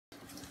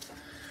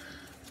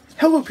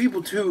Hello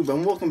people tube,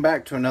 and welcome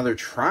back to another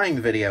trying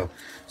video.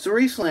 So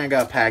recently I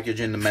got a package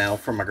in the mail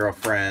from my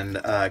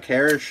girlfriend,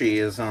 Kara. She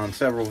is on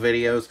several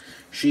videos.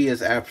 She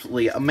is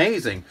absolutely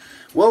amazing.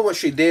 Well, what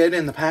she did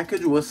in the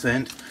package was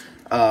sent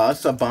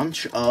us a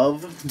bunch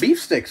of beef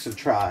sticks to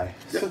try.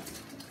 Yep.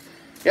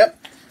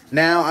 Yep.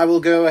 Now I will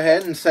go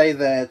ahead and say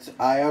that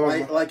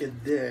like a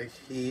dick,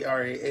 he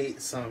already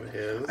ate some of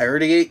his. I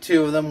already ate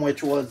two of them,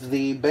 which was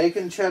the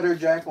bacon cheddar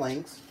Jack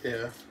Links.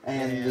 Yeah.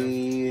 And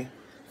the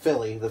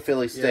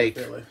Philly steak.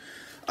 Yeah,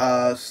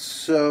 Philly.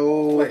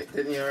 So... Wait,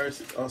 didn't you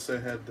also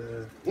have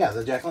the... Yeah,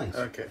 the Jack Links.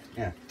 Okay.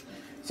 Yeah.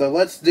 So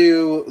let's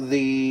do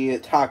the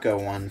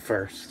taco one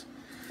first.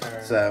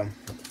 Right. So,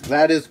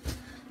 that is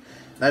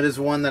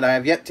one that I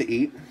have yet to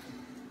eat.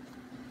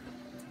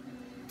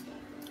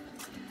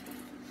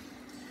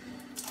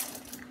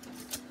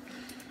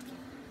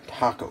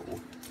 Taco.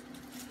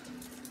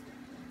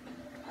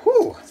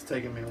 Whew! It's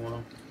taking me a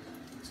while.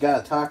 It's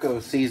got a taco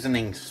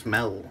seasoning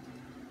smell.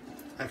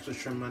 Actually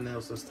trim my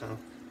nails this time.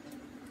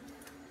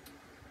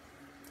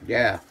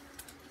 Yeah.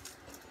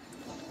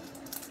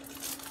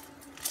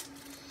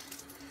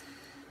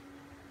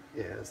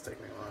 Yeah, it's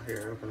taking me a while.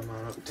 Here, open them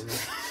up for me.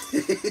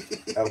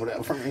 Open it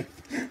up for me.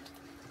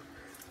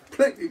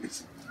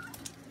 Please.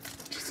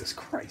 Jesus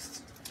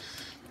Christ.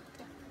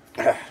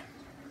 Okay,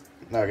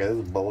 this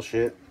is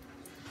bullshit.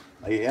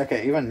 Like,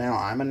 okay, even now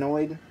I'm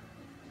annoyed.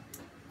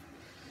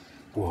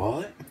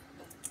 What?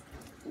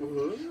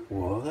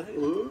 What?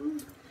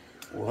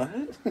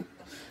 What?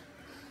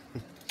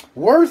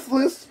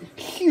 Worthless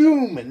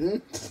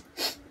human.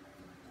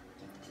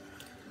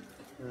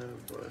 Oh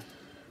boy.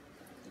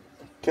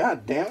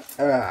 God damn it.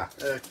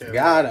 Okay.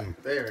 Got him.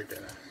 There we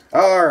go.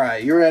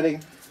 Alright, you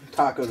ready?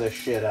 Taco this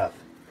shit up.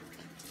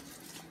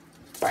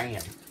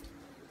 Bam.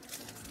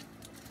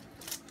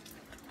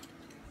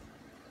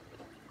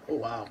 Oh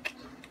wow.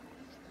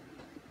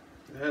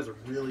 It has a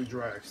really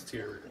dry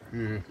exterior.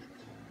 Mm-hmm.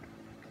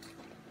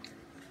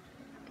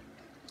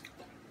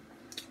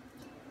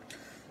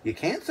 You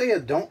can't say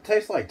it don't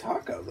taste like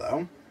taco,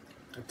 though.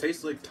 It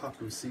tastes like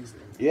taco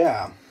seasoning.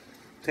 Yeah.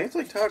 Tastes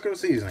like taco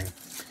seasoning.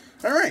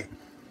 Alright.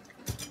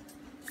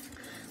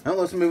 Now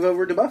let's move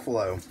over to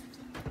Buffalo.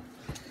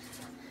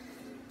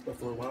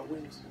 Buffalo Wild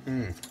Wings?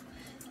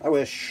 I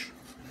wish.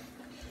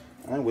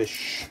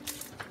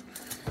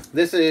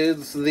 This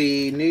is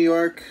the New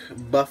York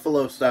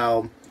Buffalo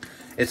style.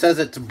 It says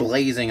it's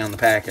blazing on the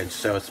package,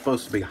 so it's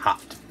supposed to be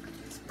hot.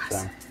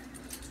 So.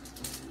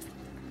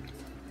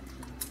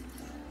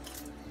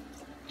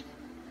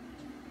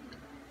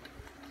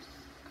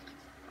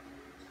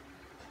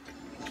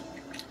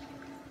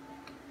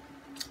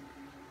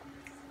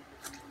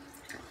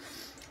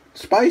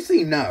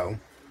 Spicy, no.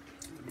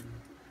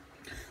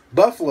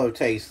 Buffalo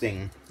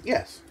tasting,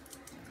 yes.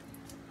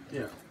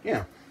 Yeah.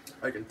 Yeah.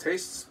 I can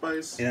taste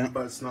spice, Yeah.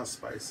 but it's not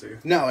spicy.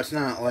 No, it's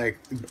not like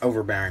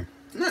overbearing.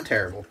 Not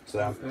terrible.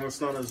 So. And it's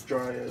not as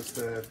dry as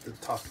the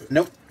taco.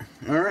 Nope.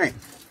 All right.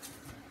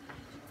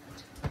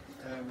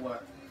 And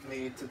what?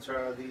 Me to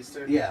try these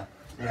two? Yeah.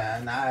 Yeah,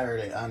 and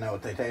I know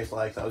what they taste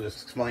like, so I'll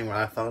just explain what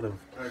I thought of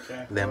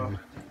them.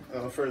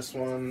 Well, the first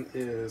one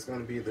is going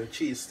to be the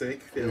cheesesteak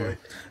Philly.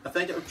 I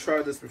think I've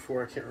tried this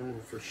before. I can't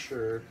remember for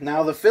sure.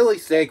 Now, the Philly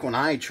steak, when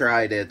I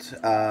tried it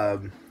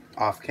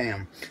off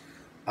cam,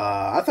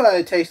 I thought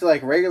it tasted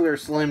like regular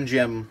Slim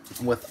Jim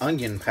with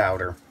onion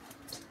powder.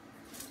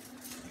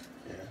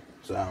 Yeah.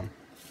 So.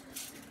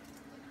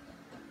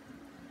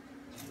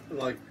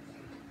 Like,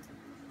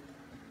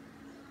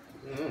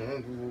 I don't know,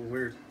 it's a little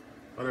weird.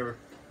 Whatever.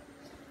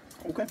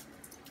 Okay.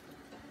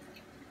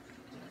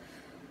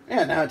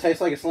 Yeah, now it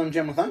tastes like a Slim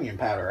Jim with onion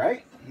powder,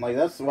 right? Like,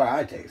 that's what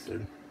I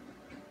tasted.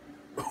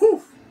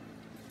 Oof.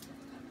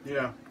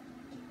 Yeah.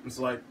 It's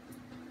like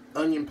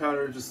onion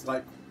powder just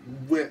like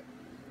went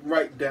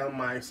right down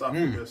my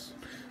esophagus.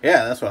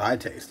 Yeah, that's what I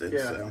tasted.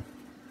 Yeah. So.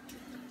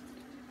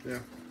 Yeah.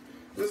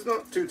 It's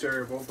not too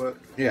terrible, but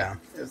Yeah.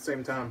 at the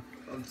same time,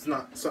 it's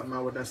not something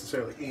I would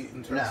necessarily eat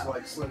in terms of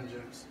like Slim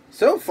Jims.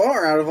 So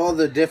far, out of all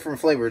the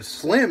different flavored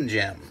Slim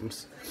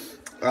Jims,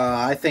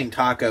 I think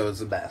taco is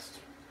the best.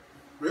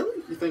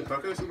 Really? You think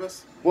taco's the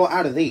best? Well,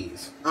 out of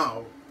these.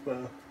 Oh,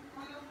 well.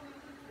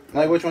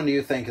 Like, which one do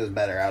you think is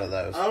better out of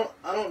those? I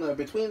don't know.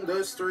 Between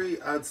those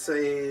three, I'd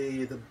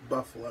say the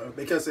buffalo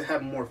because it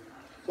had more.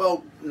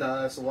 Well,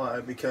 no, that's a lie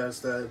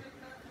because the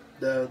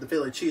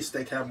Philly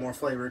cheesesteak had more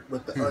flavor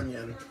with the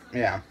onion.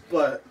 Yeah.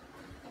 But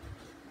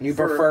you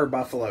prefer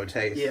buffalo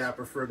taste? Yeah, I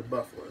prefer the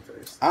buffalo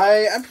taste.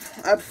 I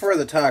prefer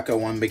the taco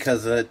one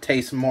because it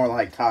tastes more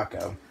like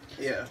taco.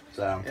 Yeah.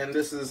 So. And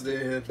this is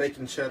the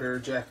bacon cheddar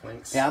Jack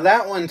Links. Yeah,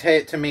 that one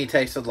to me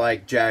tasted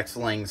like Jack's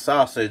Ling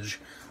sausage,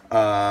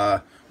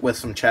 with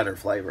some cheddar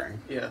flavoring.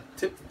 Yeah.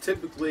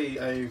 Typically,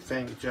 I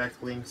think Jack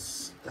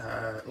Links,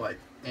 like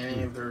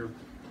any of their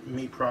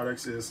meat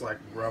products, is like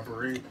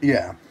rubbery.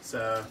 Yeah.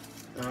 So.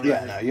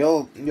 Yeah, no,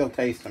 you'll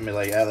taste them and be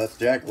like, yeah, that's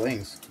Jack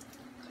Ling's.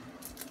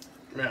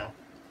 Yeah.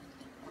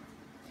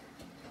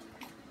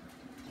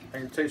 I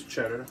can taste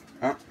cheddar.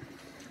 Huh?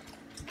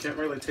 Can't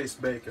really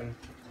taste bacon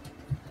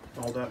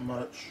all that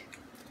much.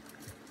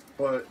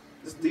 But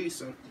It's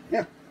decent.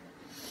 Yeah.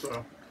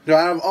 So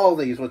out of all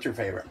these, what's your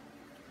favorite?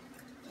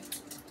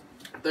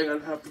 I think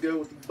I'd have to go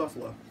with the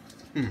buffalo.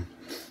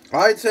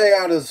 I'd say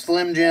out of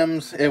Slim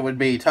Jims, it would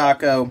be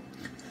taco.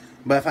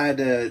 But if I had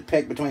to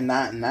pick between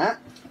that and that,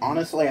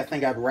 honestly, I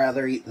think I'd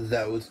rather eat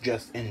those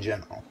just in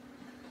general.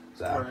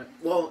 So. Right.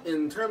 Well,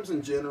 in terms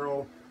in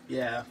general,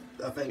 yeah,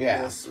 I think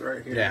this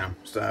right here. Yeah,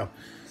 so.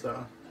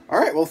 So.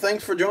 Alright, well,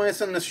 thanks for joining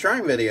us in this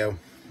trying video.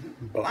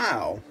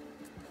 Blow.